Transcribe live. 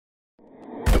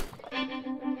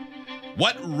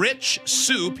What rich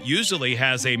soup usually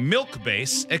has a milk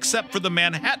base, except for the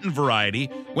Manhattan variety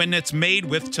when it's made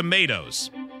with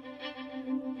tomatoes?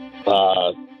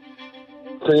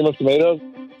 Cream of tomatoes.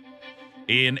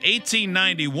 In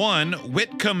 1891,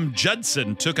 Whitcomb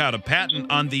Judson took out a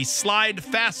patent on the slide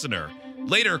fastener,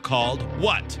 later called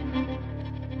what?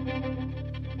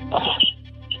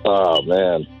 Oh,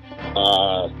 man.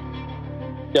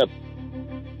 Yep.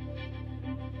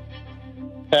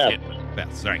 Pass.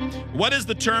 Pass, sorry. What is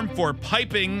the term for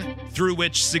piping through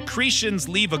which secretions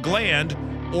leave a gland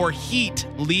or heat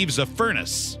leaves a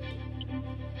furnace?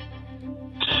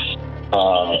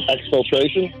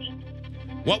 Exfiltration.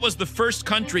 What was the first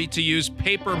country to use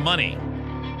paper money?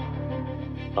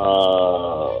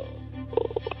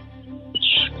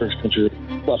 First country.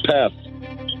 Pass.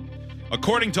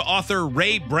 According to author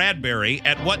Ray Bradbury,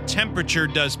 at what temperature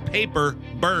does paper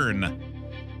burn?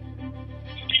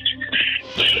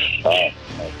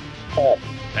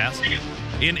 Pass.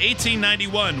 In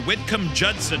 1891, Whitcomb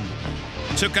Judson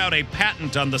took out a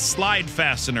patent on the slide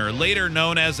fastener, later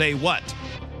known as a what?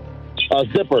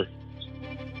 Zipper.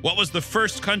 What was the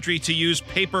first country to use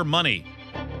paper money?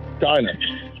 China.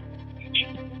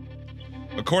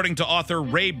 According to author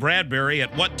Ray Bradbury,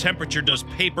 at what temperature does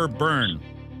paper burn?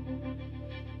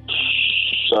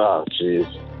 Oh, jeez.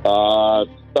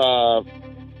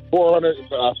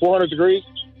 400 degrees.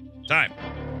 Time.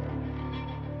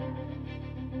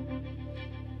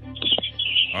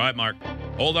 All right, Mark.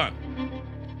 Hold on.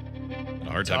 Had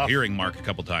a hard time hearing Mark a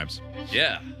couple times.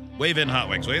 Yeah. Wave in Hot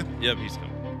Wings, will you? Yep, he's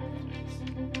coming.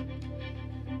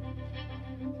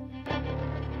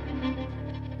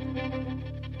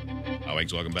 Hot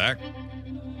Wings, welcome back.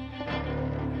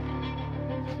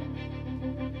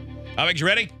 Hot Wings, you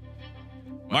ready?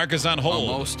 Mark is on hold.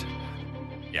 Almost.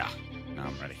 Yeah. Now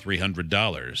I'm ready.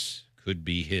 $300 could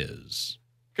be his.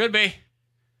 Could be.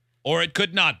 Or it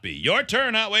could not be. Your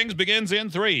turn, Hot Wings, begins in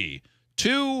 3,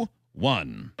 2,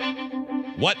 1.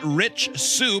 What rich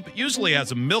soup usually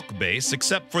has a milk base,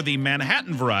 except for the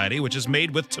Manhattan variety, which is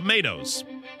made with tomatoes?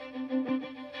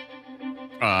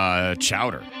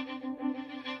 Chowder.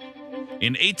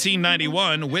 In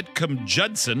 1891, Whitcomb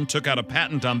Judson took out a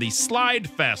patent on the slide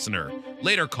fastener,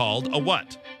 later called a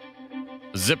what?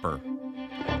 Zipper.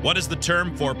 What is the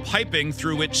term for piping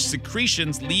through which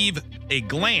secretions leave a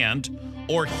gland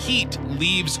or heat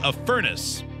leaves a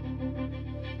furnace?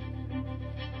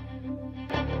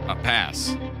 A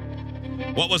pass.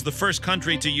 What was the first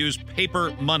country to use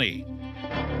paper money?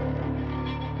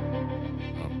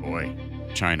 Oh, boy.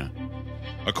 China.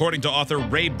 According to author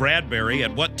Ray Bradbury,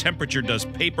 at what temperature does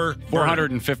paper burn?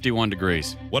 451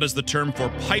 degrees. What is the term for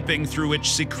piping through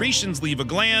which secretions leave a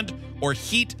gland or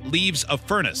heat leaves a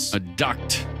furnace? A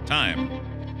duct. Time.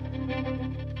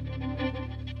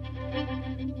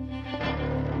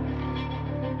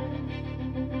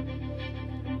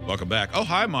 Welcome back. Oh,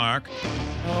 hi, Mark.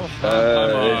 Oh,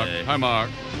 hi, Mark. Hi, Mark.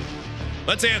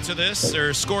 Let's answer this,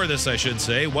 or score this, I should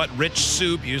say. What rich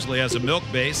soup usually has a milk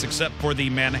base, except for the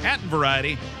Manhattan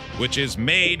variety, which is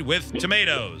made with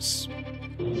tomatoes?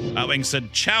 Hot Wings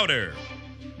said chowder.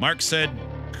 Mark said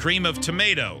cream of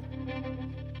tomato.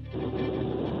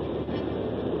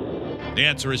 The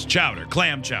answer is chowder,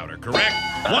 clam chowder, correct?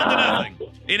 1-0.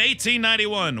 In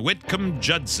 1891, Whitcomb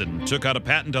Judson took out a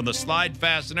patent on the slide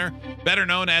fastener, better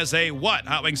known as a what?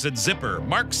 Hot Wings said zipper.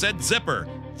 Mark said zipper.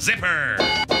 Zipper.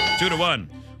 2-1.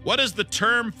 What is the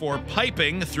term for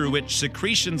piping through which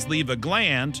secretions leave a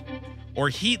gland or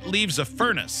heat leaves a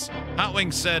furnace? Hot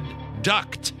Wings said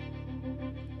duct.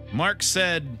 Mark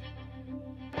said...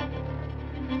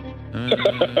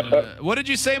 what did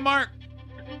you say, Mark?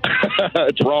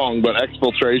 It's wrong, but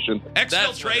exfiltration.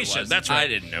 Exfiltration. That's right. I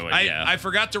didn't know it. I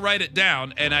forgot to write it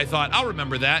down, and I thought I'll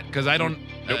remember that because I don't.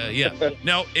 Yeah.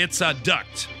 No, it's a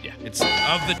duct. Yeah. It's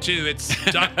of the two. It's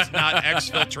duct, not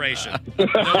exfiltration.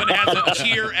 No one has a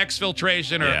cheer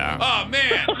exfiltration or. Yeah. Oh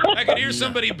man, I could hear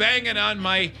somebody banging on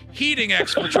my heating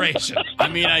exfiltration. I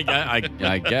mean,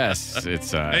 I guess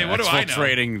it's Hey, what do I know?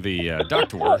 exfiltrating the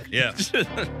ductwork. Yeah.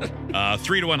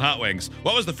 3-1 Hot Wings.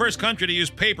 What was the first country to use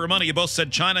paper money? You both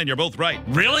said China, and you're both right.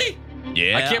 Really?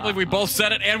 Yeah. I can't believe we both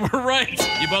said it and we're right.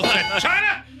 You both said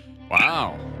China.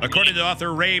 Wow. According to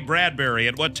author Ray Bradbury,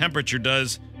 at what temperature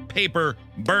does paper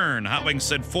burn? Hot Wings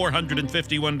said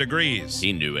 451 degrees.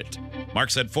 He knew it. Mark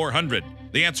said 400.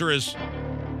 The answer is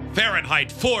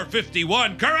Fahrenheit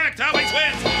 451. Correct. Hot Wings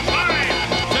wins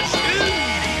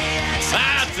 5-2.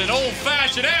 That's an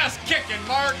old-fashioned ass kicking,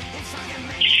 Mark.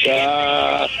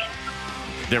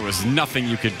 There was nothing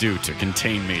you could do to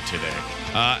contain me today.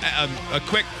 A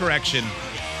quick correction.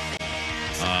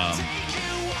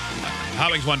 Hot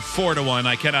Wings won 4-1.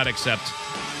 I cannot accept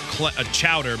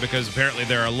chowder because apparently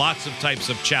there are lots of types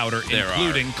of chowder,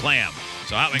 including clam.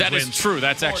 So Hot Wings That wins. is true.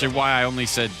 That's actually why I only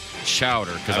said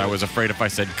chowder, because I was afraid if I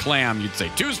said clam, you'd say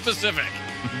too specific.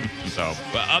 So,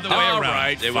 But other way all around.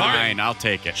 right, It would've fine, I'll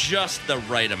take it. Just the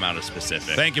right amount of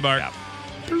specific. Thank you, Mark. Yeah.